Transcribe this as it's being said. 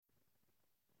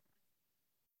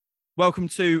Welcome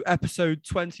to episode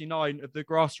 29 of the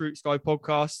Grassroots Guy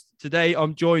podcast. Today,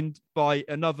 I'm joined by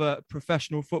another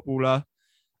professional footballer,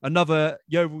 another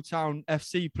Yeovil Town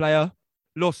FC player,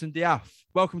 Lawson Diaf.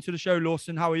 Welcome to the show,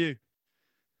 Lawson. How are you?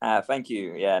 Thank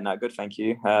you. Yeah, no, good. Thank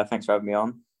you. Thanks for having me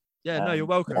on. Yeah, no, you're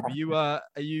welcome. Yeah.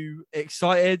 Are you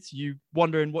excited? You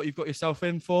wondering what you've got yourself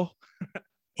in for?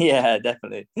 Yeah,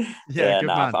 definitely. Yeah, good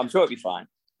man. I'm sure it'll be fine.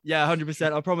 Yeah,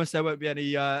 100%. I promise there won't be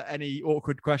any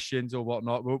awkward questions or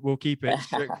whatnot. We'll keep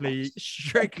it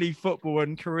strictly football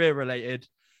and career related.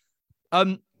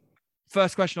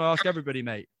 First question I ask everybody,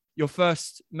 mate. Your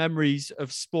first memories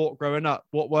of sport growing up,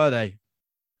 what were they?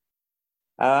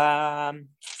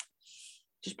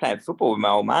 Just playing football with my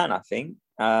old man, I think.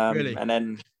 Really? And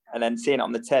then seeing it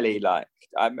on the telly. Like,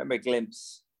 I remember a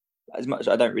glimpse. As much as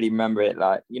I don't really remember it,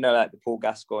 like the Paul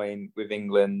Gascoigne with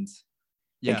England.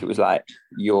 I think it was like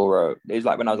Euro. It was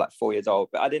like when I was like 4 years old,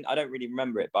 but I don't really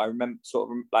remember it, but I remember sort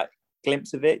of like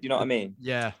glimpse of it. Do you know what I mean?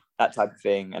 Yeah. That type of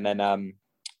thing. And then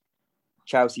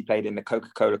Chelsea played in the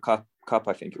Coca-Cola Cup,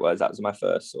 I think it was. That was my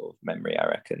first sort of memory, I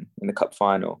reckon, in the cup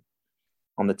final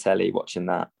on the telly, watching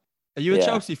that. Are you a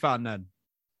Chelsea fan then?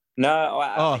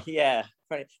 No, yeah.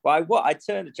 Well, I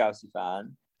turned a Chelsea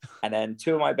fan, and then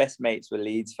two of my best mates were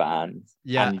Leeds fans.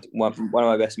 Yeah. And one of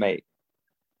my best mates,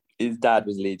 his dad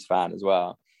was a Leeds fan as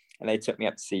well. And they took me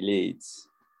up to see Leeds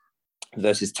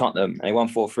versus Tottenham. And they won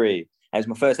 4-3. And it was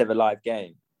my first ever live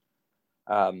game.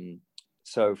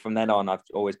 So from then on, I've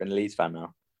always been a Leeds fan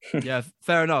now. Yeah,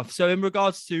 fair enough. So in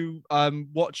regards to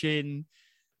watching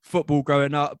football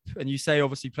growing up, and you say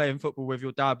obviously playing football with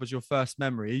your dad was your first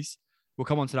memories. We'll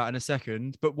come on to that in a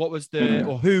second. But what was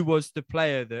who was the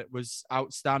player that was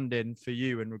outstanding for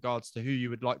you in regards to who you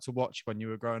would like to watch when you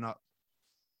were growing up?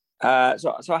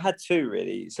 So I had two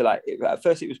really. So like at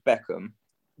first it was Beckham.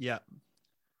 Yeah.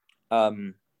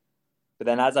 But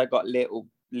then as I got little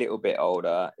bit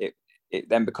older, it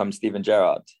then becomes Steven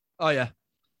Gerrard. Oh yeah.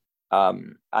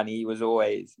 And he was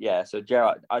always So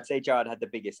Gerrard, I'd say Gerrard had the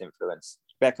biggest influence.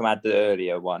 Beckham had the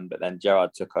earlier one, but then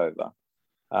Gerrard took over.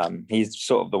 He's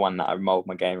sort of the one that I mold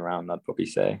my game around, I'd probably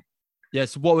say. Yeah.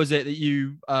 So what was it that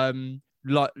you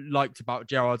liked about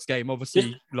Gerrard's game?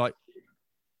 Obviously,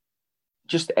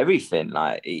 just everything.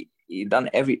 Like he done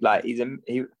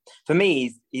for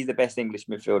me, he's the best English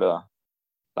midfielder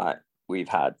like we've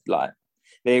had. Like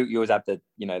you always have the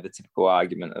typical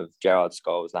argument of Gerrard,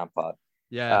 Scholes, Lampard.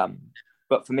 Yeah.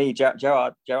 But for me,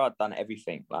 Gerrard done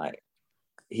everything. Like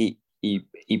he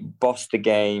bossed the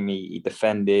game. He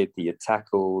defended. He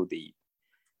tackled. He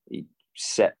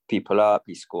set people up.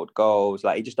 He scored goals.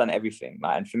 Like he just done everything.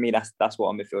 Like, and for me, that's what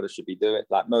a midfielder should be doing.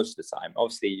 Like most of the time.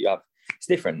 Obviously, it's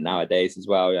different nowadays as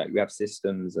well. Like we have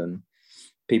systems and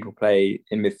people play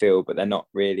in midfield, but they're not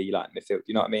really like midfield.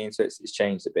 You know what I mean? So it's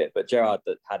changed a bit. But Gerrard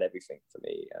had everything for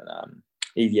me,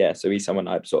 and so he's someone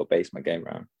I sort of base my game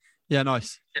around. Yeah,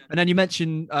 nice. And then you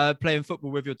mentioned playing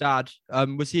football with your dad.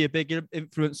 Was he a big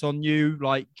influence on you,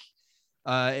 like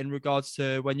in regards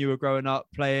to when you were growing up,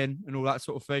 playing and all that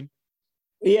sort of thing?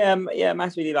 Yeah,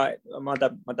 massively. Like my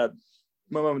mum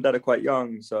and dad are quite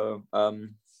young, so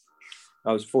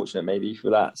I was fortunate maybe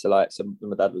for that. So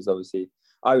my dad was obviously.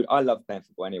 I loved playing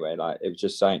football anyway. Like it was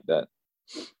just something that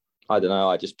I don't know.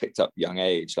 I just picked up young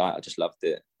age. Like I just loved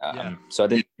it. So I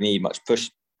didn't need much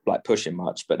pushing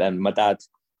much. But then my dad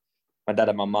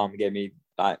and my mum gave me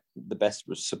like the best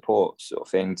support sort of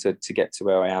thing to get to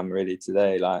where I am really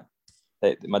today. Like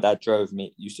my dad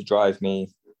used to drive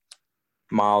me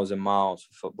miles and miles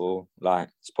for football. Like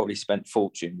it's probably spent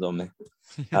fortunes on me.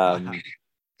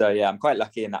 So yeah, I'm quite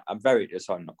lucky in that. I'm very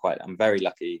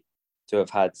lucky to have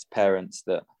had parents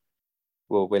that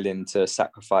were willing to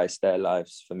sacrifice their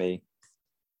lives for me.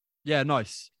 Yeah,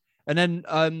 nice. And then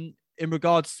in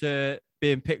regards to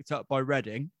being picked up by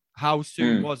Reading, how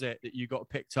soon was it that you got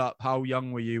picked up? How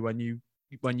young were you when you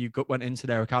went into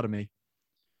their academy?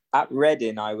 At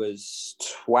Reading, I was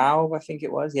 12, I think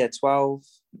it was. Yeah, 12,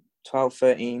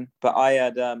 13. But I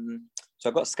had so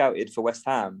I got scouted for West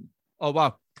Ham. Oh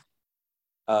wow.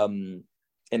 In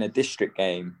a district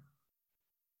game.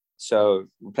 So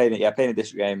we played a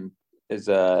district game.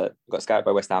 Got scouted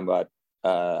by West Ham by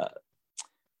a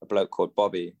bloke called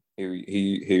Bobby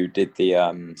who did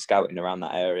the scouting around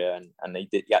that area, and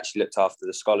he actually looked after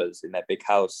the scholars in their big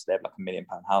house. They have like £1 million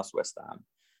house, West Ham.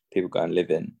 People go and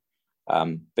live in.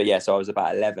 But yeah, so I was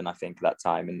about 11, I think, at that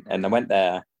time, and I went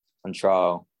there on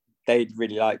trial. They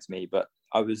really liked me, but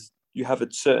you have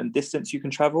a certain distance you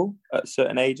can travel at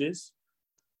certain ages.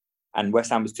 And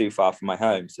West Ham was too far from my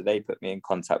home, so they put me in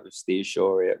contact with Steve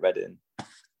Shorey at Reading,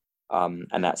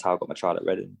 and that's how I got my trial at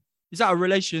Reading. Is that a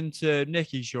relation to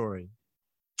Nicky Shorey?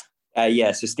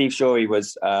 Yeah, so Steve Shorey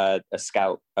was a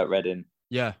scout at Reading,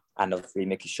 Yeah. and obviously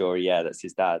Nicky Shorey, yeah, that's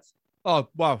his dad. Oh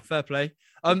wow, fair play.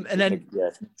 And then Yeah,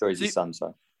 Shorey's so, his son.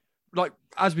 So like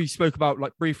as we spoke about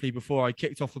like briefly before I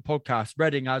kicked off the podcast,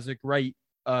 Reading has a great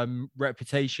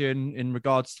reputation in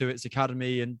regards to its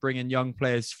academy and bringing young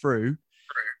players through.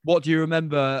 What do you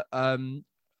remember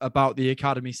about the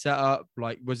academy setup?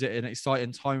 Like, was it an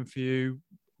exciting time for you?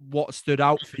 What stood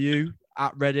out for you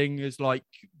at Reading as like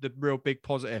the real big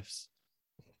positives?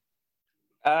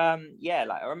 yeah,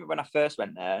 like I remember when I first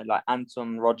went there, like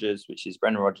Anton Rodgers, which is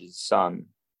Brendan Rodgers' son,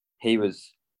 he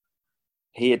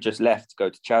had just left to go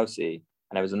to Chelsea,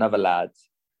 and there was another lad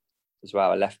as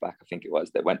well, a left back, I think it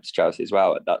was, that went to Chelsea as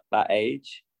well at that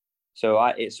age. So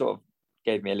it sort of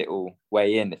gave me a little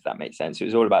way in, if that makes sense. It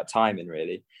was all about timing,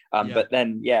 really. But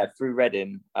then, yeah, through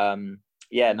Reading,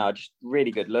 just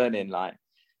really good learning. Like,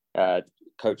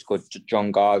 coach called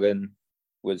John Gargan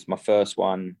was my first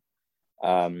one.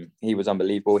 He was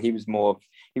unbelievable. I think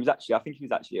he was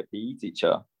actually a PE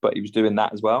teacher, but he was doing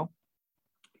that as well.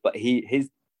 But his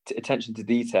attention to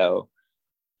detail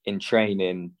in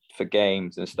training for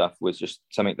games and stuff was just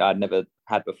something that I'd never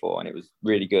had before, and it was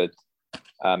really good.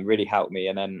 Really helped me.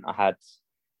 And then I had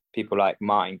people like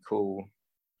Martin Cool,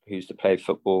 who used to play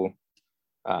football.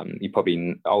 You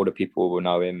probably older people will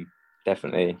know him,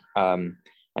 definitely. And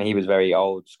he was very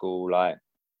old school, like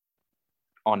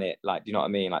on it, like, do you know what I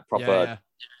mean? Like proper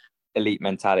elite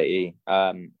mentality.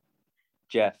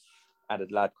 Jeff had a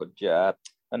lad called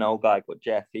an old guy called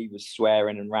Jeff. He was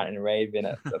swearing and ranting and raving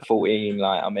at 14.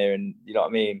 Like, I'm hearing, you know what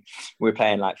I mean? We're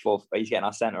playing like he's getting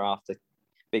our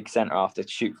big centre after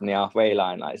shoot from the halfway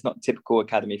line. Like, it's not typical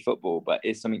academy football, but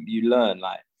it's something you learn,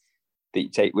 like, that you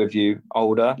take with you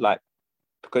older, like,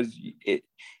 because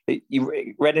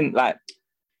Reading, like,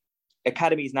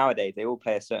 academies nowadays, they all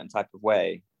play a certain type of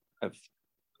way of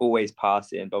always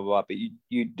passing, blah, blah, blah. But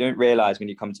you don't realise when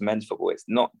you come to men's football, it's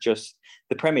not just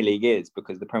the Premier League is,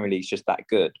 because the Premier League's just that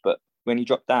good. But when you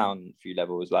drop down a few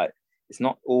levels, like, it's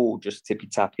not all just tippy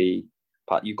tappy,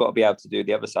 but you've got to be able to do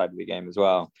the other side of the game as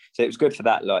well. So it was good for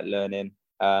that, like, learning.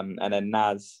 And then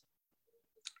Naz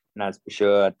for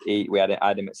sure. I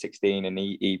had him at 16, and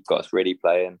he got us really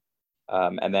playing.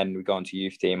 And then we go on to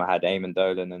youth team. I had Eamon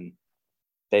Dolan and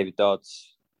David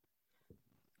Dodds.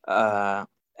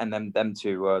 And then them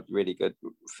two were really good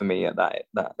for me at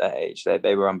that age.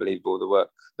 They were unbelievable. The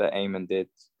work that Eamon did,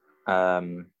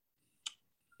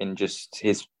 in just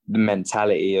his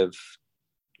mentality of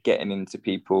getting into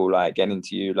people, like getting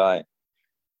into you, like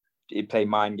he'd play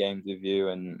mind games with you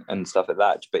and stuff like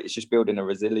that. But it's just building a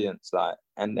resilience, like,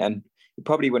 and you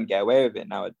probably wouldn't get away with it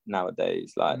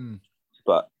nowadays, like.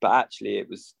 But actually, it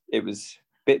was a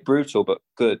bit brutal, but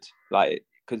good, like,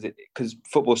 because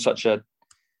football's such a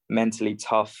mentally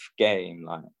tough game.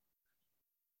 Like,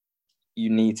 you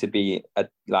need to be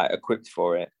equipped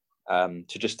for it,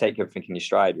 to just take everything in your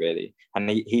stride, really. And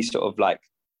he sort of like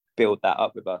built that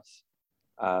up with us.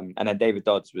 And then David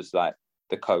Dodds was like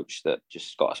the coach that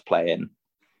just got us playing,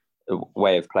 the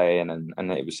way of playing,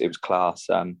 and it was class.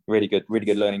 Really good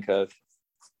learning curve.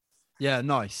 Yeah,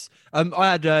 nice.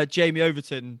 I had Jamie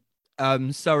Overton,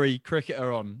 Surrey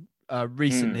cricketer, on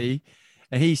recently,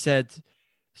 and he said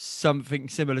something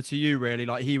similar to you, really.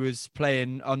 Like, he was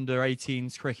playing under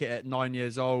 18s cricket at 9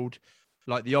 years old.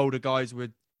 Like, the older guys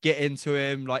would get into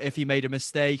him, like if he made a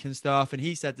mistake and stuff. And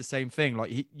he said the same thing.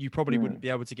 Like, you probably wouldn't be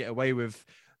able to get away with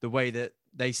the way that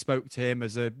they spoke to him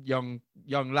as a young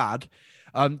lad.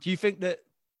 Do you think that,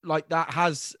 like, that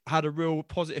has had a real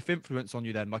positive influence on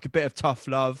you then? Like, a bit of tough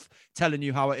love, telling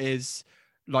you how it is,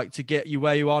 like, to get you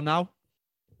where you are now?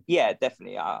 Yeah,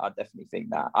 definitely. I definitely think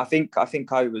that. I think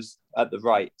I was at the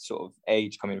right sort of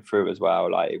age coming through as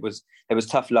well. Like, it was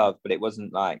tough love, but it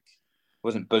wasn't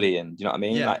bullying. Do you know what I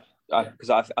mean? Yeah. Like, because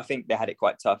I think they had it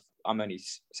quite tough. I'm only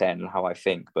saying how I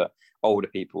think, but older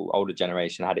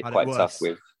generation had it quite tough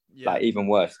with, like, even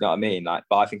worse. You know what I mean? Like,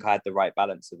 but I think I had the right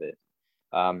balance of it.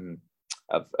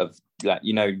 Of like,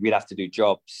 you know, we'd have to do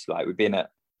jobs. Like, we'd be in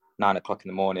at 9 o'clock in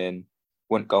the morning.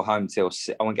 I wouldn't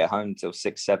get home till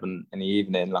 6, 7 in the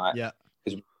evening. Like,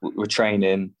 because we're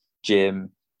training,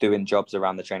 gym, doing jobs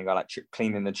around the training ground, like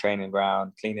cleaning the training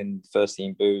ground, cleaning first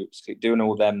team boots, doing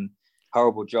all them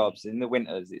horrible jobs. In the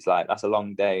winters, it's like, that's a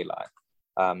long day. Like,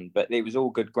 but it was all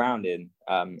good grounding.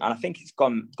 And I think it's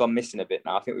gone missing a bit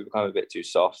now. I think we've become a bit too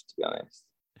soft, to be honest.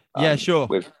 Yeah, sure.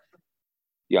 With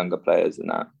younger players and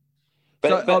that.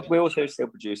 But we're also still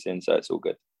producing, so it's all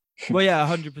good. Well, yeah,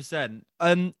 100%.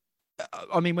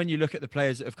 I mean, when you look at the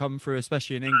players that have come through,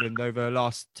 especially in England over the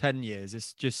last 10 years,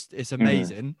 it's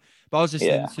amazing. But I was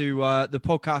listening to the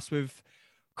podcast with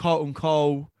Carlton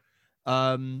Cole,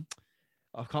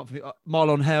 I can't think,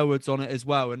 Marlon Harewood's on it as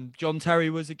well. And John Terry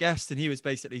was a guest, and he was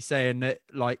basically saying that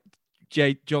like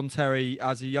John Terry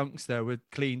as a youngster would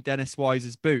clean Dennis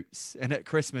Wise's boots, and at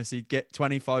Christmas he'd get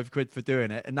 25 quid for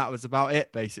doing it, and that was about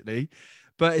it basically.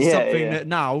 But it's something that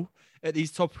now at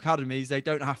these top academies they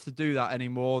don't have to do that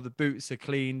anymore. The boots are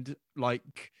cleaned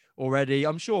like already.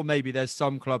 I'm sure maybe there's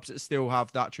some clubs that still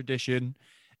have that tradition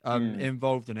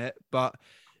involved in it, but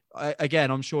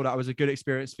again, I'm sure that was a good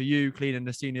experience for you, cleaning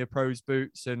the senior pros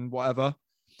boots and whatever.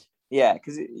 Yeah,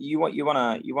 because you want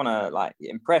to like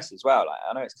impress as well. Like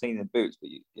I know it's cleaning the boots, but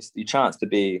it's your chance to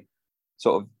be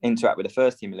sort of interact with the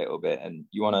first team a little bit, and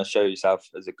you want to show yourself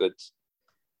as a good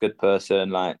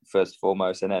person, like first and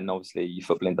foremost, and then obviously your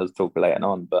footballing does talk later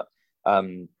on. But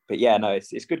yeah, no,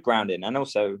 it's good grounding, and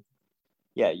also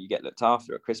yeah, you get looked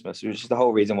after at Christmas, which is the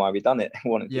whole reason why we done it,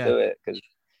 wanted to do it,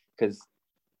 because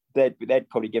they'd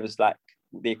probably give us like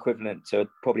the equivalent to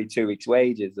probably 2 weeks'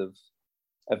 wages of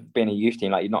being a youth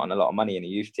team. Like you're not on a lot of money in a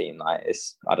youth team. Like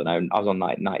it's, I don't know, I was on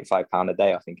like £95 a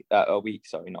day, I think, a week.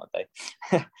 Sorry, not a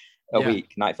day,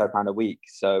 week, £95 a week.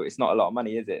 So it's not a lot of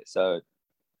money, is it? So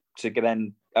to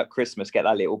then at Christmas get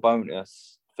that little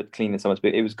bonus for cleaning someone's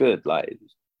boot, it was good. Like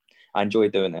I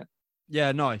enjoyed doing it.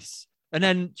 Yeah, nice. And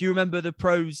then do you remember the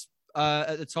pros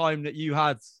at the time that you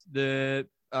had the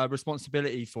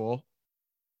responsibility for?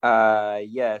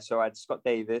 Yeah, so I had Scott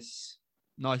Davis.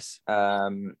 Nice.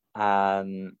 And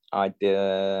I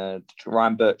did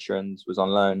Ryan Bertrand was on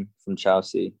loan from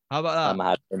Chelsea. How about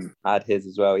that? I had his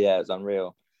as well. Yeah, it was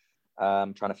unreal.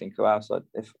 I'm trying to think who else.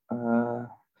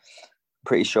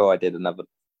 Pretty sure I did another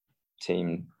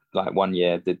team like 1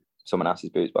 year. Did someone else's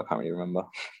boots, but I can't really remember.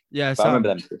 Yeah, but I remember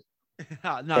them too.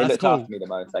 No, they looked after me the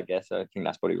most, I guess. So I think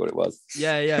that's probably what it was.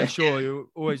 Yeah, sure.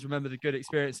 You always remember the good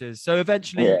experiences. So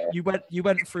eventually, you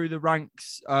went through the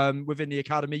ranks within the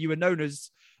academy. You were known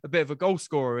as a bit of a goal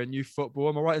scorer in youth football.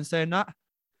 Am I right in saying that?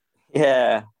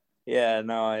 Yeah.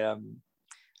 No, I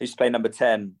used to play number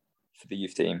 10 for the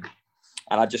youth team,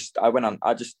 and I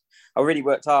really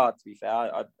worked hard. To be fair,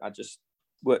 I just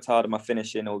worked hard on my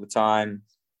finishing all the time,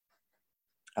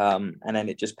 and then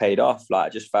it just paid off. Like I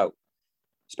just felt,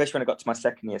 especially when I got to my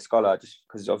second year scholar, just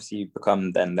because obviously you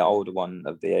become then the older one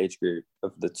of the age group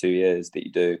of the 2 years that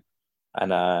you do.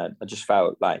 And I just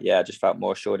felt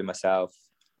more assured in myself,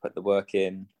 put the work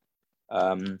in,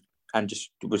 and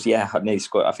just was, I nearly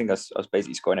scored. I think I was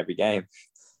basically scoring every game.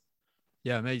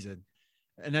 Yeah, amazing.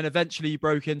 And then eventually you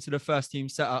broke into the first team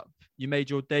setup. You made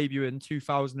your debut in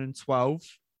 2012.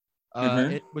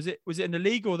 Was it in the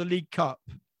league or the League Cup?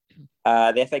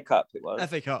 The FA Cup it was.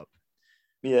 FA Cup.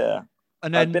 Yeah.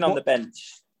 And then I'd been on the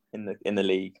bench in the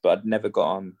league, but I'd never got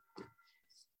on.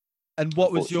 And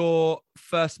what was your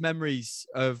first memories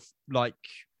of, like,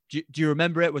 do you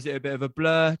remember it? Was it a bit of a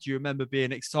blur? Do you remember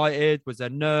being excited? Was there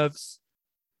nerves?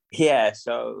 Yeah.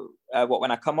 So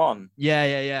when I come on?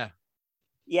 Yeah.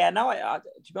 Yeah. No,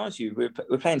 to be honest with you,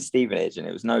 we're playing Stevenage, and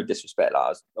it was no disrespect.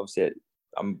 Like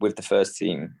I'm with the first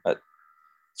team at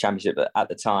Championship at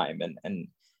the time, and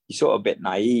you're sort of a bit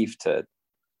naive to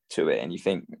it, and you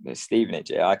think it's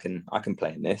Stevenage, I can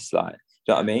play in this, like, do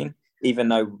you know what I mean? Even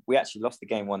though we actually lost the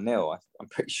game 1-0, I'm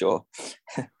pretty sure.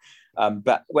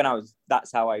 But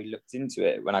that's how I looked into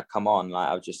it when I come on. Like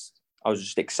I was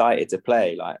just excited to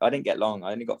play. Like I didn't get long.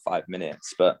 I only got 5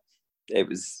 minutes, but it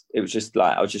was just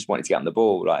like I was just wanting to get on the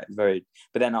ball. Like very.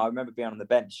 But then I remember being on the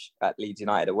bench at Leeds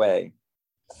United away,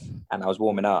 and I was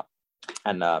warming up,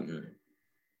 and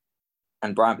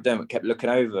Brian McDermott kept looking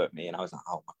over at me, and I was like,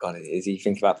 "Oh my god, is he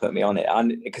thinking about putting me on it?"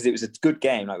 And because it was a good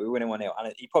game, like we were winning 1-0,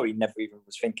 and he probably never even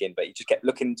was thinking, but he just kept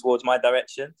looking towards my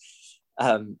direction.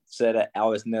 So that I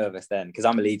was nervous then, because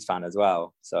I'm a Leeds fan as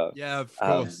well. So yeah, of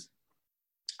course.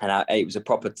 And it was a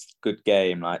proper good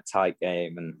game, like tight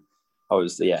game, and I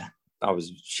was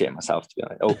shitting myself, to be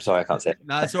honest. Oh, sorry, I can't say it.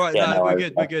 No, it's all right. Yeah,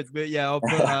 we're good. But yeah,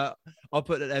 I'll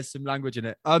put that there's some language in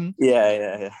it.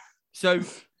 Yeah. So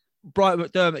Brian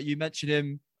McDermott, you mentioned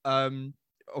him.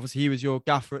 Obviously, he was your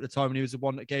gaffer at the time, and he was the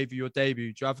one that gave you your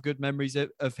debut. Do you have good memories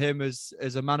of him as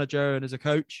a manager and as a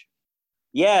coach?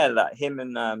 Yeah, like him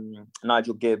and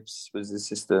Nigel Gibbs was his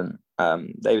assistant.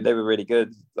 They were really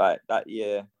good. Like that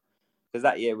year, because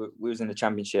that year we was in the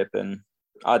Championship, and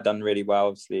I'd done really well.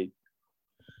 Obviously,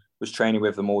 was training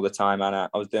with them all the time, and I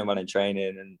was doing well in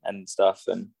training and stuff.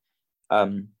 And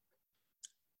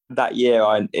that year,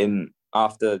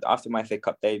 after my FA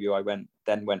Cup debut, I went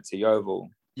to Yeovil.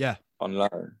 Yeah. On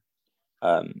loan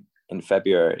in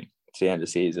February to the end of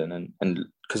the season, and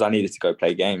because I needed to go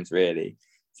play games, really.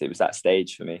 So it was that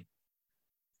stage for me.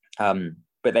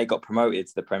 But they got promoted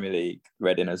to the Premier League,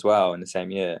 Reading as well, in the same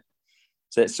year.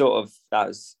 So it's sort of, that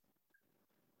was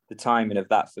the timing of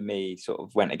that for me sort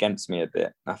of went against me a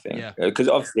bit, I think. Yeah. Because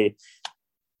obviously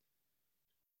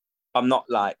I'm not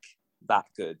like that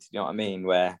good, you know what I mean?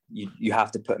 Where you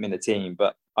have to put them in the team.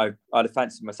 But I'd have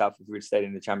fancied myself if we had stayed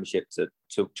in the Championship to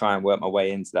try and work my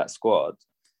way into that squad.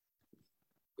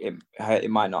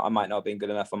 It might not, I might not have been good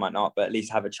enough, I might not, but at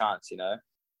least have a chance, you know.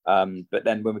 But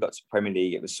then when we got to Premier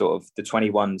League, it was sort of the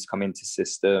 21s come into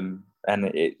system, and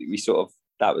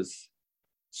that was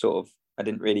sort of, I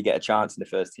didn't really get a chance in the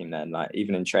first team then. Like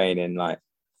even in training, like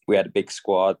we had a big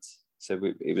squad, so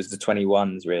it was the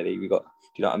 21s really. We got, do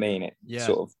you know what I mean?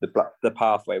 Sort of the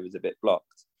pathway was a bit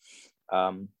blocked.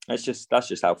 That's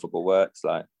just how football works.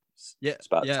 Like it's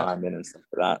about timing and stuff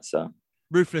like that. So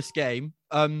ruthless game.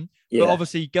 But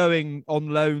obviously going on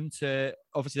loan to,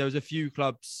 obviously there was a few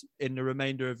clubs in the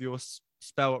remainder of your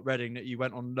spell at Reading that you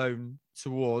went on loan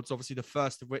towards. Obviously the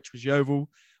first of which was Yeovil,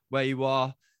 where you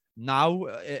are now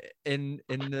in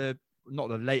the, not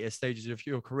the later stages of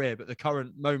your career, but the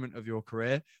current moment of your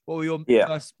career. What were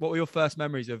your first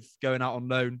memories of going out on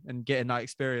loan and getting that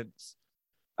experience?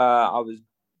 I was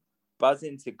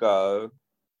buzzing to go.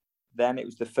 Then it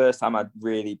was the first time I'd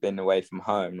really been away from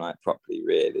home, like properly,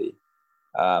 really.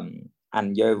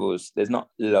 And Yeovil's, there's not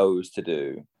loads to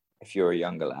do if you're a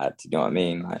younger lad. You know what I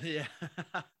mean? Like, you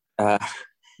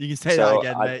can say that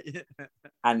again, mate.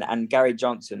 and Gary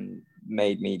Johnson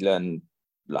made me learn,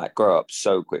 like, grow up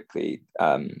so quickly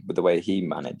with the way he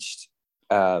managed.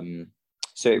 So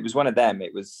it was one of them.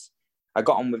 I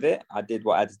got on with it. I did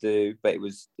what I had to do, but it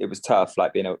was tough,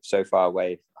 like being so far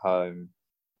away from home.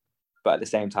 But at the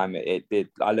same time, it did.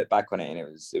 I look back on it, and it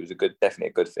was definitely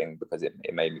a good thing, because it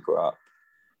made me grow up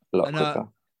a lot quicker.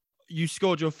 You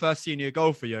scored your first senior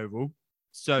goal for Yeovil.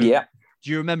 So yeah,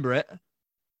 do you remember it?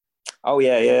 Oh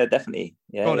yeah, definitely.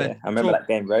 Yeah, I remember that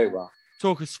game very well.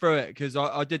 Talk us through it, because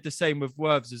I did the same with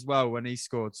Worves as well when he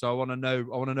scored. So I want to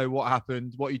know what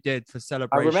happened, what you did for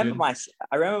celebration. I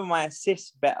remember my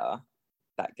assist better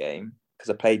that game, because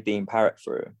I played Dean Parrott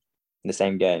through in the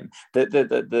same game. So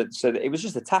it was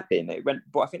just a tap in. It went,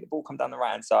 but I think the ball come down the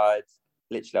right hand side.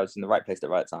 Literally, I was in the right place at the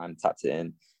right time, tapped it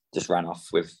in, just ran off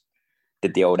with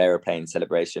the old aeroplane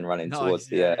celebration, running towards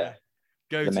the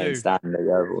main stand.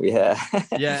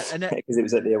 Yeah, and because it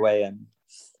was at the away end.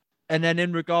 And then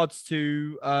in regards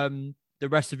to the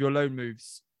rest of your loan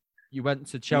moves, you went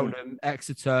to Cheltenham,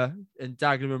 Exeter, and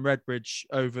Dagenham and Redbridge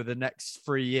over the next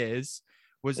 3 years.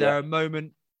 Was there a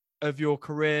moment of your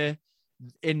career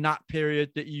in that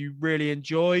period that you really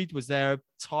enjoyed? Was there a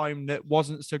time that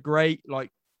wasn't so great?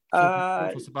 Like,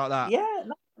 talk to us about that. Yeah.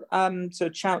 So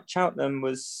Cheltenham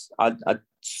was, I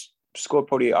scored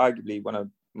probably arguably one of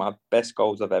my best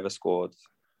goals I've ever scored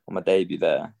on my debut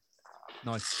there.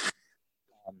 Nice.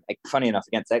 Funny enough,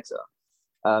 against Exeter.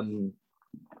 And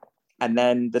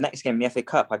then the next game in the FA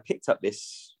Cup, I picked up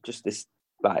this,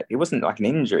 like, it wasn't like an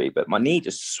injury, but my knee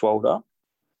just swelled up.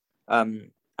 And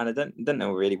I don't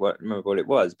know really remember what it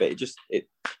was, but it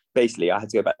basically, I had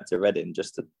to go back to Reading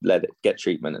just to let it get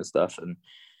treatment and stuff and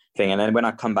thing. And then when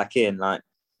I come back in, like,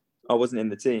 I wasn't in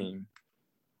the team.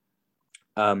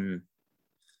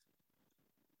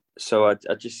 So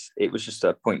it was just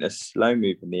a pointless loan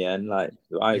move in the end. Like,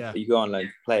 you go on loan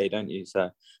to play, don't you? So I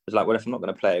was like, well, if I'm not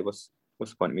going to play, what's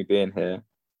the point of me being here?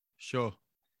 Sure.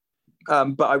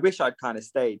 But I wish I'd kind of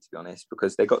stayed, to be honest,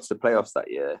 because they got to the playoffs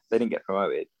that year. They didn't get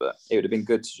promoted, but it would have been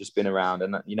good to just been around.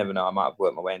 And you never know, I might have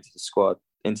worked my way into the squad,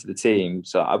 into the team.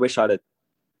 So I wish I'd have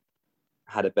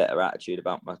had a better attitude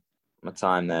about my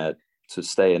time there to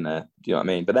stay in there. Do you know what I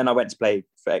mean? But then I went to play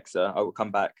for Exeter. I would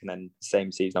come back, and then the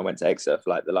same season I went to Exeter for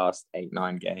like the last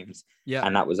 8-9 games. Yeah.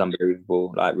 And that was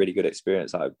unbelievable. Like, really good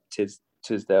experience. Like,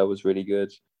 Tisdale was really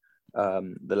good.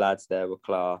 The lads there were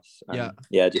class. And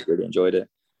just really enjoyed it.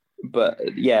 But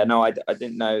I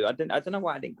didn't know. I don't know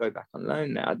why I didn't go back on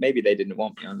loan now. Maybe they didn't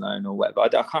want me on loan or whatever. I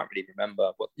can't really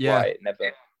remember why it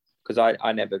never, because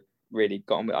I never really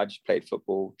got on with it. I just played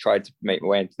football, tried to make my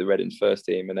way into the Reading's first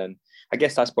team, and then I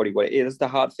guess that's probably what it is. It's the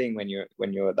hard thing when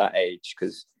you're at that age,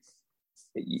 because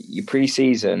you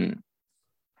pre-season,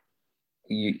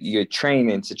 you're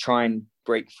training to try and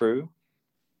break through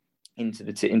into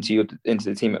the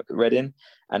team at Reading,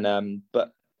 and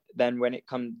but then when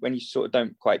you sort of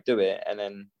don't quite do it, and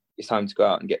then it's time to go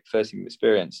out and get first team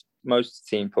experience, most of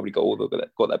the team probably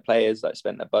got their players, like,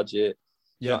 spent their budget.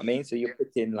 You know what I mean? So you're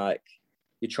picking, like,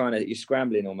 you're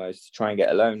scrambling almost to try and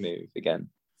get a loan move again.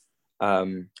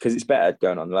 Because it's better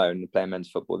going on loan and playing men's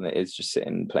football than it is just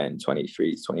sitting and playing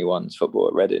 23s, 21s football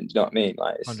at Reading. Do you know what I mean?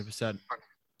 Like, 100%.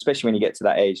 Especially when you get to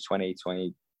that age, 20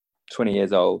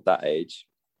 years old, that age.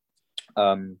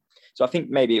 So I think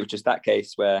maybe it was just that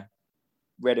case where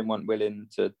Reading weren't willing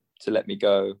to let me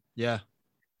go. Yeah.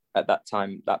 at that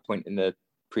time, that point in the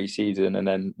pre-season, and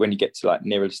then when you get to like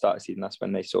nearer the start of the season, that's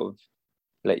when they sort of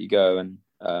let you go. And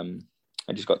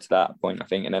I just got to that point, I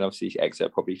think, and then obviously Exeter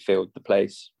probably filled the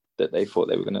place that they thought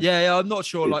they were going to. Yeah, I'm not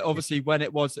sure. Like, obviously, when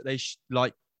it was that they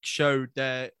showed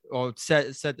their or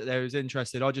said that they was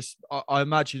interested, I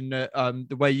imagine that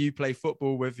the way you play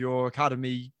football with your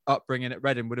academy upbringing at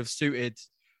Reading would have suited.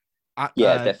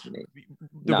 Definitely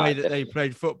the way that they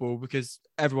played football, because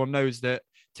everyone knows that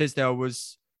Tisdale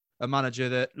was a manager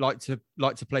that liked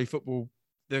to play football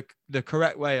the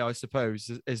correct way, I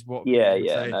suppose, is what. Yeah.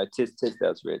 No, Tiz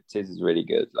is really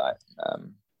good. Like,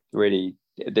 really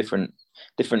a different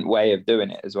way of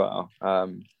doing it as well.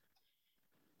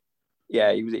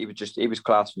 He was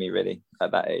class for me really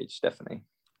at that age, definitely.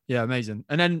 Yeah, amazing.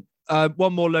 And then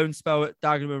one more loan spell at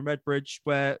Dagenham and Redbridge,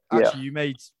 where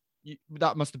actually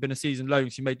that must have been a season loan,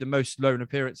 so you made the most loan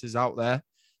appearances out there.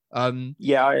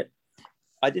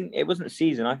 I didn't. It wasn't a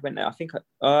season. I went there. I think.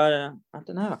 I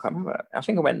don't know. I can't remember. I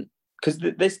think I went because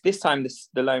this time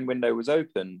the loan window was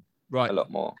open a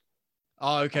lot more.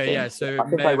 Oh, okay, yeah. So I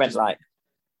think I went like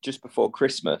just before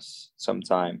Christmas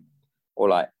sometime, or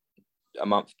like a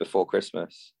month before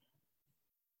Christmas.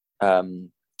 So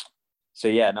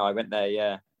yeah, no, I went there.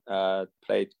 Yeah,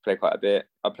 played quite a bit.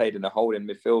 I played in a holding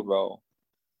midfield role,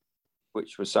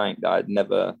 which was something that I'd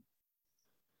never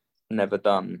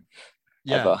done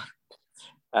ever.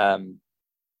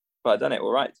 But I've done it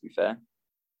all right, to be fair.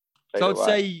 So I'd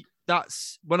say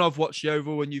that's when I've watched the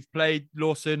Oval and you've played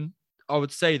Lawson, I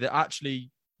would say that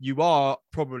actually you are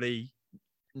probably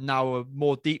now a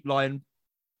more deep line.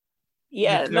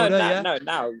 Yeah, now,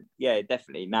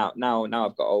 definitely. Now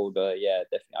I've got older. Yeah,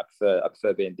 definitely. I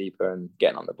prefer being deeper and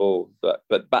getting on the ball. But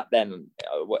back then,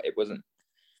 it wasn't.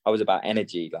 I was about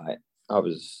energy. Like, I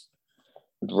was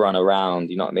run around.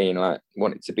 You know what I mean? Like,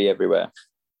 wanted to be everywhere.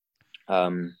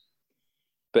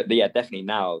 But yeah, definitely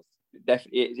now.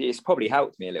 It's probably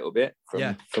helped me a little bit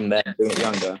from there, doing it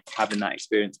younger, having that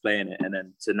experience playing it, and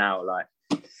then to now, like,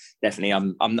 definitely I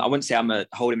wouldn't say I'm a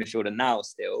holding midfielder now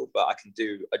still, but I can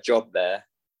do a job there.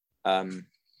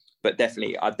 But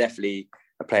definitely I'm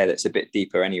a player that's a bit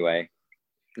deeper anyway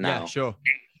now. Yeah, sure.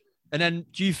 And then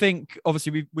do you think,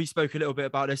 obviously we spoke a little bit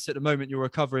about this, at the moment you're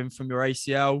recovering from your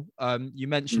ACL. You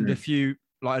mentioned a few,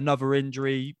 like another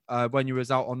injury when you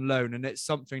was out on loan, and it's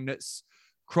something that's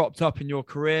cropped up in your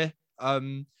career.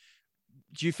 Do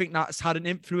you think that's had an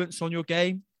influence on your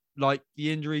game, like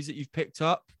the injuries that you've picked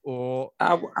up? Or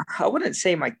I wouldn't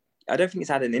say I don't think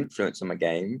it's had an influence on my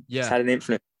game. Yeah. It's had an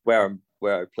influence where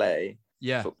I play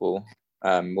football,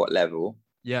 what level.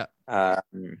 Yeah.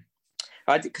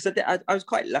 Because I was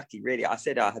quite lucky, really. I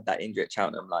said I had that injury at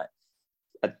Cheltenham. Like,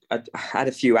 I had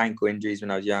a few ankle injuries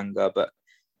when I was younger, but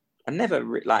I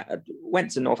never I went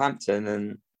to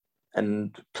Northampton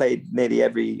and played nearly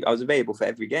every. I was available for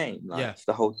every game. For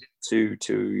the whole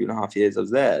 2.5 years I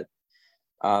was there.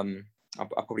 I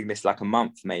probably missed like a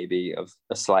month maybe of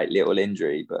a slight little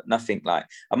injury, but nothing like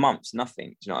a month's nothing.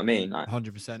 Do you know what I mean? Like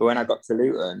 100%. But when I got to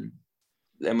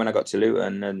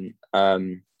Luton,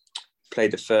 and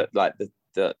played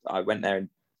I went there in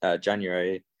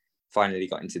January, finally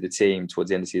got into the team towards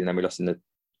the end of the season, then we lost in the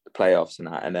playoffs and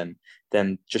that, and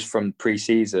then just from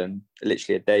pre-season,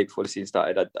 literally a day before the season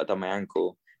started, I done my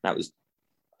ankle.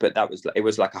 It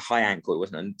was like a high ankle. It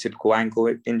wasn't a typical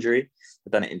ankle injury.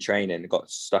 I'd done it in training, got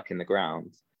stuck in the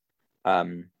ground out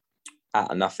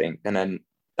of nothing. And then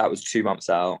that was 2 months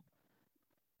out.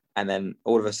 And then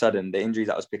all of a sudden, the injuries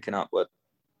that I was picking up were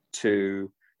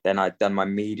 2. Then I'd done my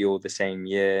medial the same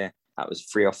year. That was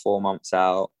 3 or 4 months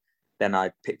out. Then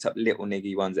I picked up little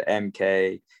niggy ones at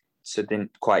MK. So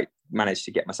didn't quite manage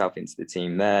to get myself into the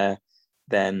team there.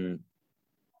 Then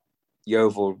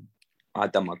Yeovil,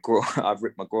 I've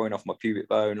ripped my groin off my pubic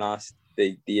bone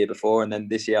the year before, and then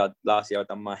last year I'd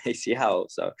done my ACL.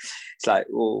 So it's like,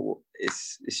 well,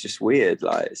 it's just weird.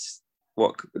 Like,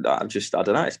 I don't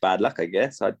know. It's bad luck, I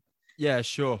guess.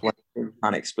 Sure. I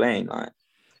can't explain. Like,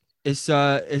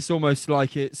 it's almost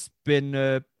like it's been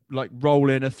a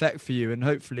rolling effect for you, and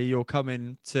hopefully you're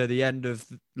coming to the end of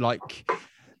like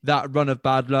that run of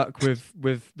bad luck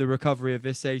with the recovery of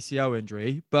this ACL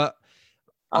injury. But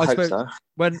I hope so.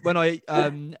 When I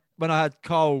had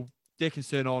Carl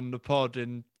Dickinson on the pod,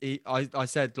 and I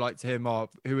said like to him,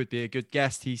 who would be a good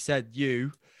guest? He said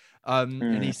you,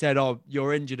 and he said,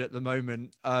 you're injured at the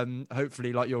moment.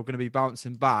 Hopefully, like, you're going to be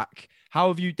bouncing back. How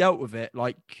have you dealt with it,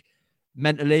 like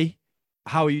mentally?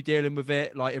 How are you dealing with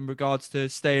it, like in regards to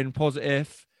staying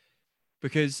positive?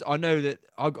 because I know that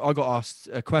I got asked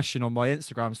a question on my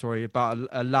Instagram story about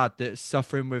a lad that's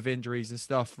suffering with injuries and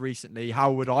stuff recently.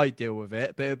 How would I deal with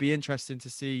it? But it'd be interesting to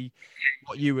see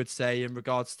what you would say in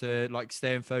regards to like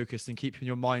staying focused and keeping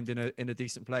your mind in a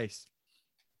decent place.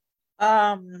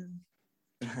 Um,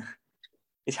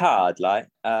 it's hard. Like,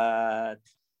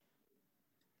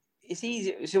 it's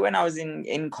easy. So when I was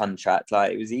in contract,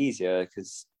 like it was easier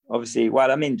because obviously, while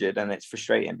I'm injured and it's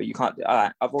frustrating, but you can't.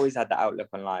 I've always had that outlook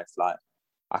on life. Like,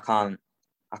 I can't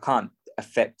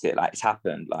affect it. Like, it's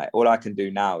happened. Like, all I can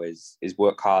do now is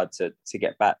work hard to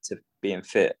get back to being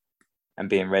fit and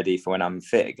being ready for when I'm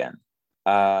fit again.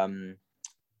 And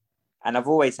I've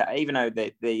always had, even though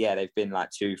they've been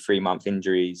like 2-3 month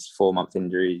injuries, 4-month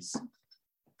injuries.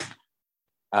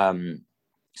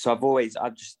 So I've always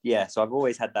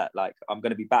had that, like, I'm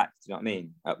going to be back. Do you know what I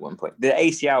mean? At one point, the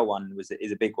ACL one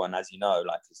is a big one, as you know,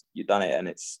 like you've done it and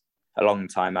it's a long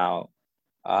time out.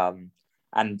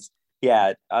 And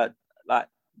yeah, I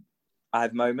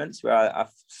have moments where I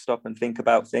stop and think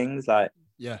about things like,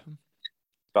 yeah,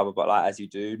 blah, blah, blah, like as you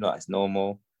do, like it's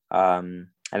normal. And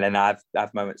then I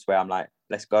have moments where I'm like,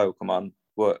 let's go, come on,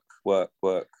 work,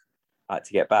 like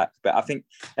to get back. But I think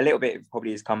a little bit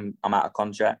probably has come, I'm out of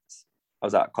contract. I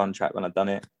was out of contract when I'd done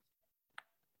it.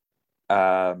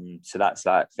 So that's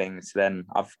like things. Then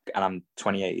I'm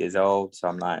 28 years old. So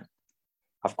I'm like,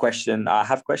 I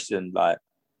have questioned like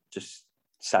just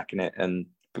sacking it and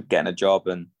getting a job.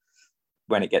 And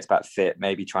when it gets back fit,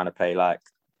 maybe trying to play like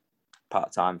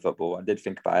part-time football. I did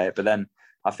think about it, but then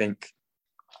I think,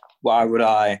 why would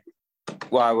I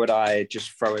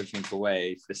just throw everything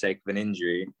away for the sake of an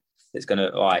injury? It's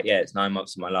it's 9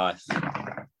 months of my life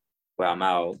where I'm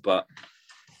out, and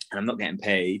I'm not getting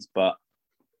paid, but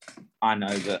I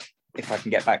know that if I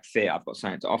can get back fit, I've got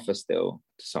something to offer still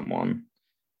to someone.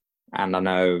 And I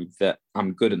know that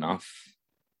I'm good enough,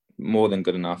 more than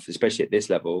good enough, especially at this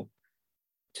level,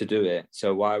 to do it.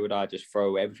 So why would I just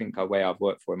throw everything away I've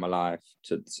worked for in my life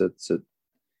to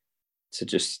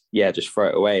just throw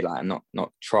it away, like, and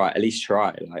not try, at least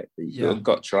try, like, you've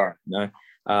got to try, you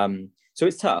know? So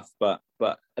it's tough, but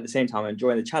at the same time, I'm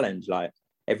enjoying the challenge. Like,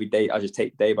 every day, I just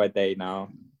take day by day now.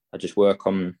 I just work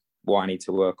on what I need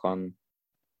to work on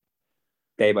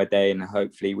day by day, and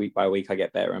hopefully week by week, I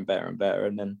get better and better and better,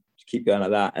 and then just keep going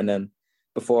like that. And then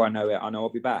before I know it, I know I'll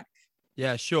be back.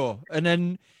 Yeah, sure. And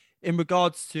then in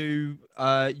regards to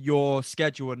your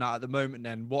schedule and that at the moment,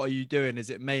 then what are you doing? Is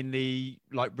it mainly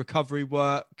like recovery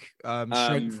work,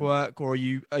 strength work, or have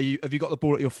you got the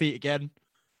ball at your feet again?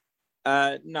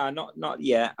 No, not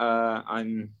yet.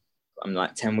 I'm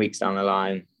like 10 weeks down the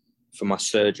line for my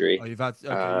surgery. Oh, you've had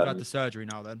the surgery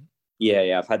now then?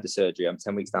 Yeah, I've had the surgery. I'm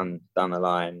 10 weeks down the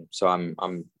line, so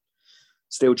I'm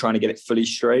still trying to get it fully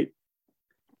straight.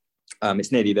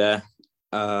 It's nearly there.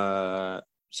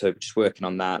 So just working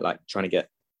on that, like trying to get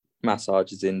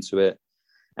massages into it.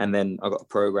 And then I've got a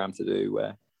program to do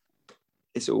where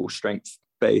it's all strength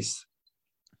based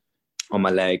on my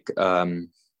leg,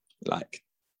 like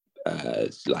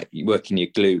working your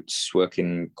glutes,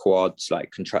 working quads,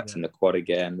 like contracting the quad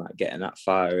again, like getting that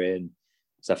fire in,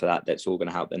 stuff like that. That's all going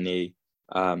to help the knee.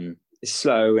 It's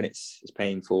slow and it's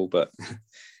painful, but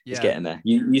it's getting there.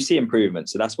 You see improvement,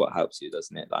 so that's what helps you,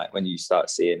 doesn't it? Like when you start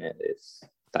seeing it,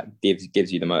 that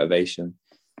gives you the motivation,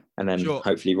 and then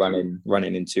hopefully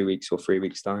running in 2 weeks or 3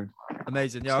 weeks time.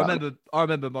 Amazing. Yeah, I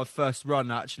remember my first run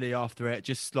actually after it,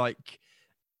 just like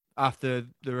after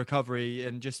the recovery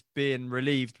and just being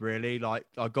relieved, really. Like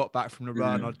I got back from the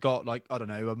run, I'd got like, I don't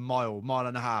know, a mile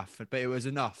and a half, but it was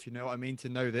enough, you know what I mean, to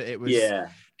know that it was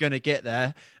gonna get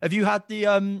there. Have you had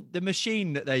the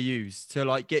machine that they use to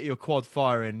like get your quad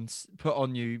firing put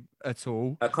on you at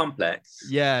all? A complex?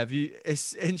 Yeah,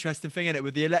 it's an interesting thing, isn't it,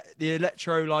 with the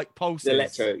electro like pulses? The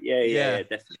electro, yeah,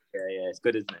 definitely. Yeah, it's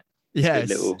good, isn't it? Yeah, it's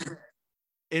little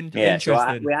interesting.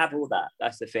 So we have all that.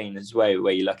 That's the thing. This is where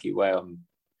you're lucky.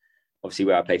 Obviously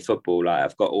where I play football, like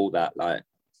I've got all that, like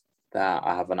that.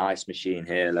 I have an ice machine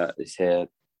here, like this here.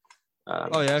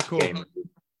 Oh yeah, cool.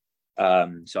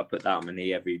 So I put that on my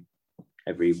knee every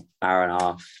hour and a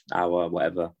half, hour,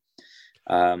 whatever.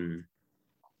 And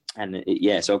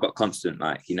so I've got constant,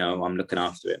 like, you know, I'm looking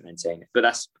after it, maintaining it. But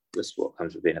that's what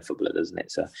comes with being a footballer, doesn't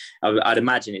it? So I'd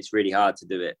imagine it's really hard to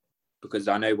do it because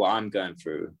I know what I'm going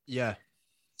through. Yeah.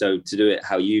 So to do it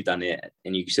how you've done it,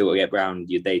 and you still get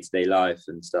around your day-to-day life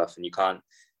and stuff, and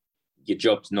your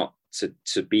job's not to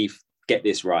get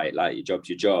this right. Like your job's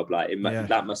your job. Like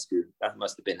that must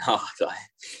have been hard.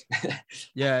 Like.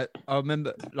 Yeah, I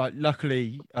remember. Like,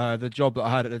 luckily, the job that I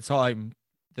had at the time,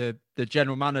 the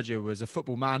general manager was a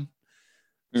football man,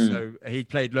 So he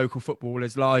played local football all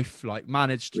his life, like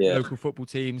managed local football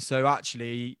teams. So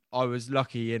actually, I was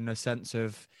lucky in the sense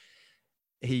of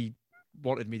he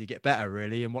wanted me to get better,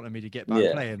 really, and wanted me to get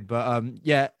back playing. But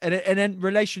and in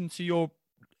relation to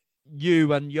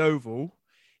you and Yeovil,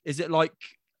 is it like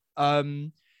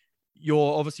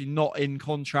you're obviously not in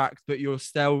contract, but you're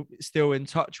still in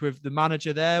touch with the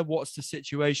manager there? What's the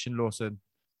situation, Lawson?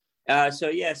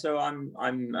 So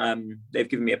I'm they've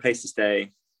given me a place to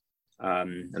stay.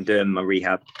 I'm doing my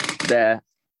rehab there.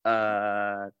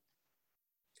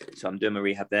 So I'm doing my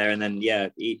rehab there, and then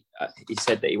he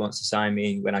said that he wants to sign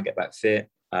me when I get back fit.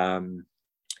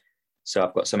 So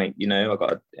I've got something, I've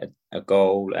got a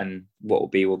goal, and what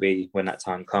will be when that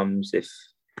time comes. If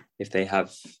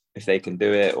they can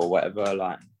do it or whatever,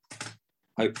 like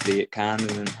hopefully it can, and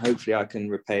then hopefully I can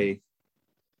repay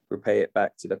it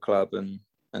back to the club and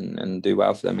do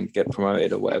well for them and get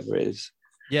promoted or whatever it is.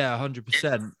 Yeah,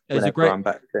 100%. It's a great, I'm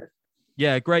back fit.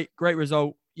 Yeah, great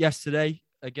result yesterday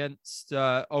against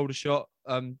Aldershot.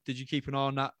 Did you keep an eye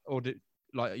on that, or did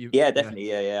you? Yeah, definitely.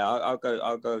 Yeah.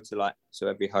 I'll go to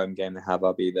every home game they have.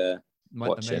 I'll be there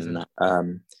watching that.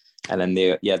 And then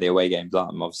the away games. Like,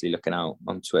 I'm obviously looking out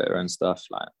on Twitter and stuff,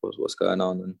 like what's going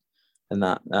on and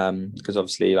that. Because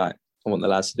obviously, like, I want the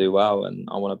lads to do well, and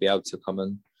I want to be able to come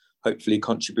and hopefully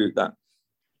contribute that.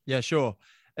 Yeah, sure.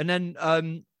 And then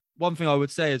one thing I would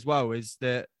say as well is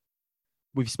that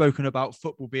we've spoken about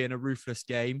football being a ruthless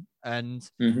game, and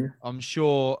I'm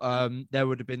sure there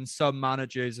would have been some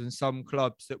managers and some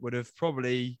clubs that would have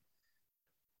probably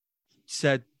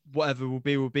said whatever will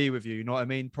be with you. You know what I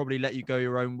mean? Probably let you go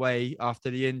your own way after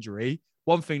the injury.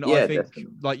 One thing that I think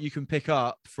definitely, you can pick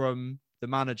up from the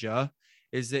manager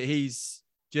is that he's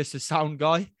just a sound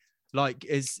guy.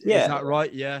 Is that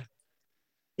right? Yeah.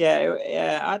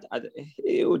 Yeah.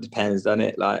 It all depends, doesn't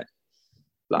it? Like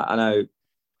I know.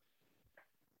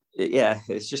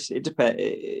 It's just, it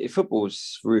depends.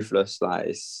 Football's ruthless.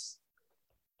 There's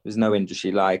no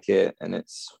industry like it, and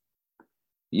it's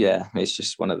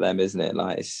just one of them, isn't it?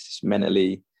 Like, it's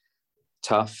mentally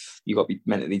tough. You got to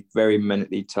be very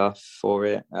mentally tough for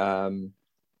it.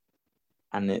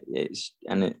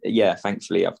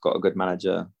 Thankfully I've got a good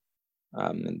manager,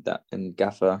 and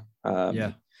Gaffer,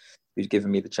 who's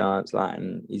given me the chance,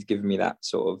 and he's given me that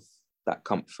sort of that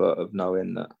comfort of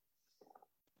knowing that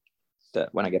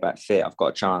when I get back fit, I've got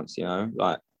a chance, to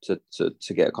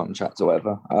get a contract or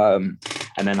whatever.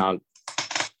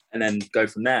 And then go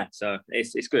from there. So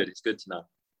it's good. It's good to know.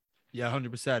 Yeah,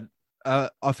 100%. I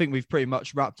think we've pretty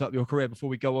much wrapped up your career before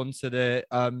we go on to the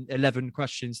 11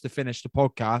 questions to finish the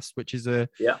podcast, which is a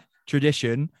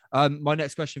tradition. My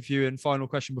next question for you, and final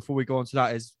question before we go on to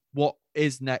that, is what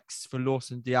is next for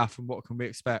Lawson Diaf, and what can we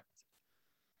expect?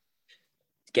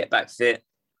 Get back fit.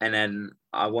 And then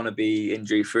I want to be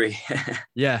injury free.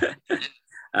 Yeah.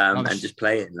 And just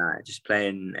playing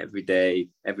every day,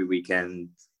 every weekend,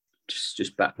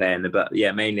 just back playing. But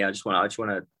mainly I just want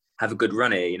to have a good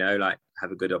run here,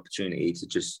 have a good opportunity to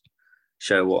just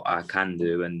show what I can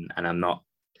do. And I've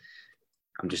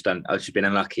just been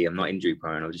unlucky. I'm not injury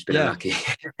prone. I've just been unlucky.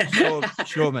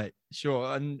 Sure, mate.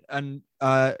 Sure. And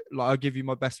I'll give you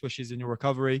my best wishes in your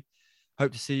recovery.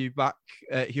 Hope to see you back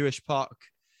at Hewish Park,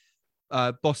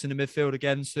 bossing the midfield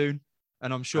again soon.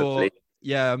 And I'm sure,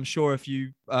 if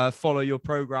you follow your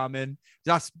programming,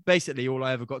 that's basically all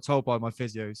I ever got told by my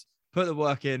physios. Put the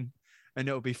work in and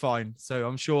it'll be fine. So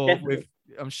I'm sure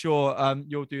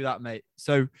you'll do that, mate.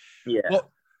 So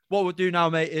what we'll do now,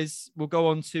 mate, is we'll go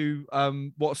on to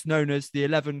what's known as the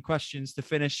 11 questions to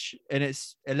finish, and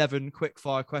it's 11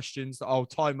 quickfire questions that I'll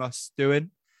time us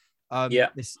doing.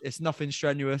 It's nothing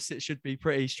strenuous. It should be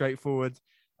pretty straightforward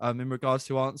in regards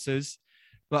to answers.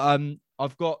 But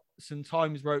I've got some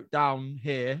times wrote down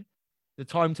here. The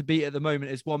time to beat at the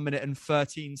moment is 1 minute and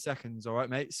 13 seconds. All right,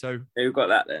 mate. So who got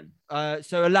that then?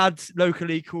 So a lad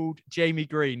locally called Jamie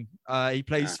Green. He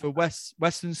plays for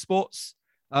Western Sports.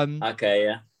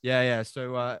 Okay, yeah.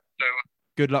 So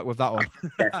good luck with that one.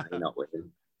 Definitely not with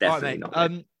him. Definitely all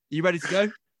right, mate. You ready to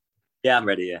go? Yeah, I'm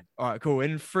ready. Yeah. All right, cool.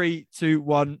 In 3, 2,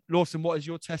 1. Lawson, what is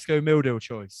your Tesco meal deal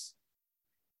choice?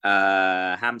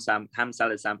 Chicken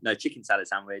salad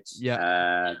sandwich.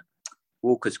 Yeah.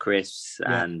 Walker's crisps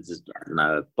and I don't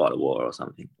know, a bottle of water or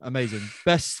something. Amazing.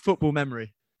 Best football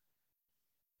memory?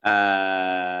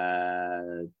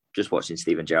 Just watching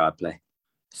Steven Gerrard play.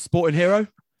 Sporting hero?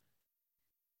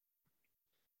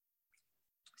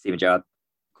 Steven Gerrard.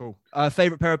 Cool.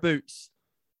 Favorite pair of boots?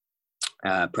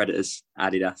 Predators,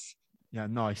 Adidas. Yeah,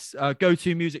 nice.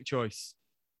 Go-to music choice?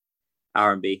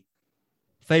 R&B.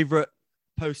 Favorite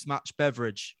post-match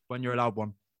beverage when you're allowed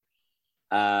one?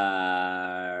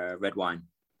 Red wine.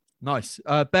 Nice.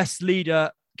 Best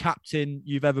leader, captain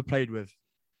you've ever played with?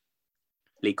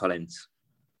 Lee Collins.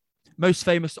 Most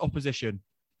famous opposition?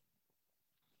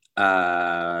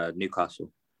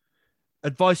 Newcastle.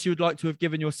 Advice you would like to have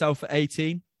given yourself at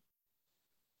 18?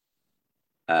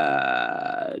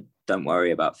 Don't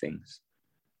worry about things.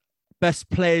 Best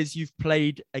players you've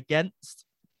played against?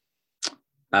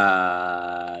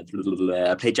 I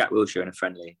played Jack Wilshere in a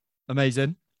friendly.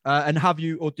 Amazing. And have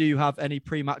you or do you have any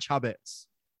pre-match habits?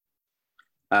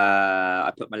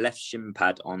 I put my left shin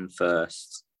pad on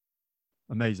first.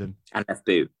 Amazing. And left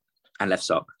boot. And left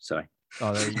sock. Sorry.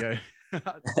 Oh, there you go.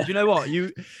 Do you know what?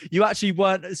 You actually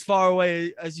weren't as far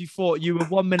away as you thought. You were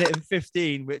 1 minute and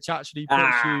 15, which actually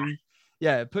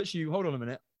puts you, hold on a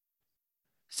minute.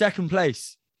 Second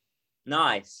place.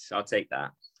 Nice. I'll take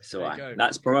that. It's all right. Go.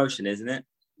 That's promotion, isn't it?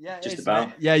 Yeah, just about.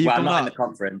 Mate. Yeah, you've well, done not that. In the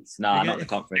conference. No, not in the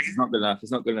conference. It's not good enough.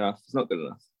 It's not good enough. It's not good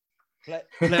enough.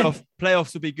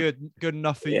 Playoffs will be good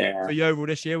enough for you for Yeovil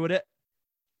this year, would it?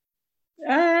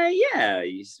 Yeah.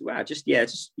 Wow. Just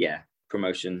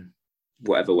promotion,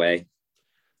 whatever way,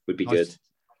 would be good.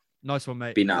 Nice one,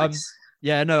 mate. Be nice.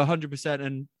 Yeah, no, 100%.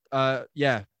 And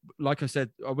like I said,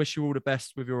 I wish you all the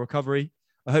best with your recovery.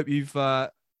 I hope you've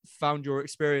found your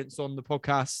experience on the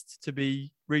podcast to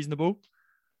be reasonable.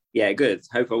 Yeah, good.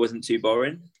 Hope I wasn't too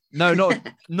boring. No,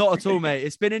 not at all, mate.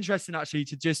 It's been interesting actually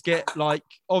to just get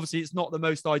obviously it's not the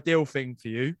most ideal thing for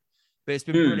you, but it's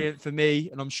been brilliant for me,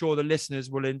 and I'm sure the listeners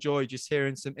will enjoy just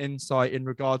hearing some insight in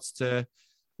regards to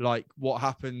what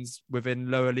happens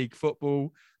within lower league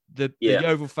football. The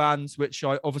Yeovil fans, which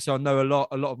I know a lot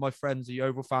of my friends are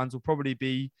Yeovil fans, will probably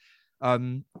be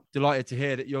delighted to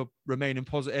hear that you're remaining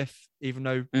positive, even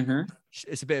though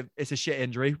it's a shit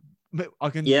injury. I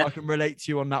can relate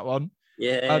to you on that one.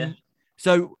 Yeah.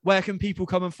 So where can people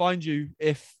come and find you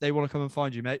if they want to come and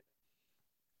find you, mate?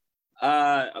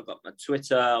 I've got my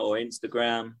Twitter or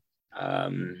Instagram.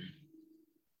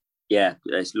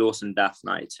 It's Lawson Daft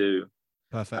 92.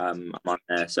 Perfect. I'm on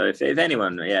there. So if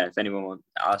anyone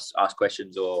wants to ask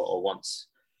questions or wants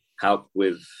help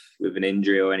with an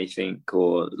injury or anything,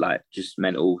 or just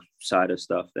mental side of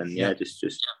stuff, then just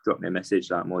drop me a message.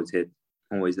 I'm always here,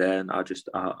 always there, and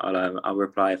I'll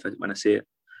reply when I see it.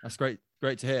 That's great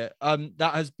to hear.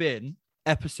 That has been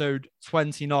episode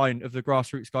 29 of the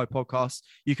Grassroots Guy podcast.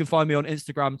 You can find me on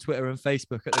Instagram, Twitter, and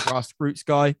Facebook at the Grassroots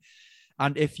Guy.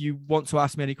 And if you want to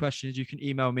ask me any questions, you can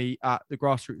email me at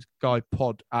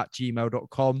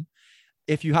thegrassrootsguypod@gmail.com.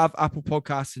 If you have Apple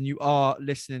Podcasts and you are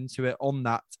listening to it on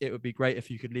that, it would be great if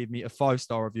you could leave me a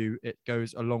 5-star review. It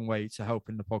goes a long way to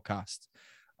helping the podcast.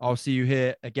 I'll see you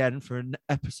here again for an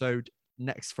episode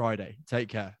next Friday. Take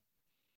care.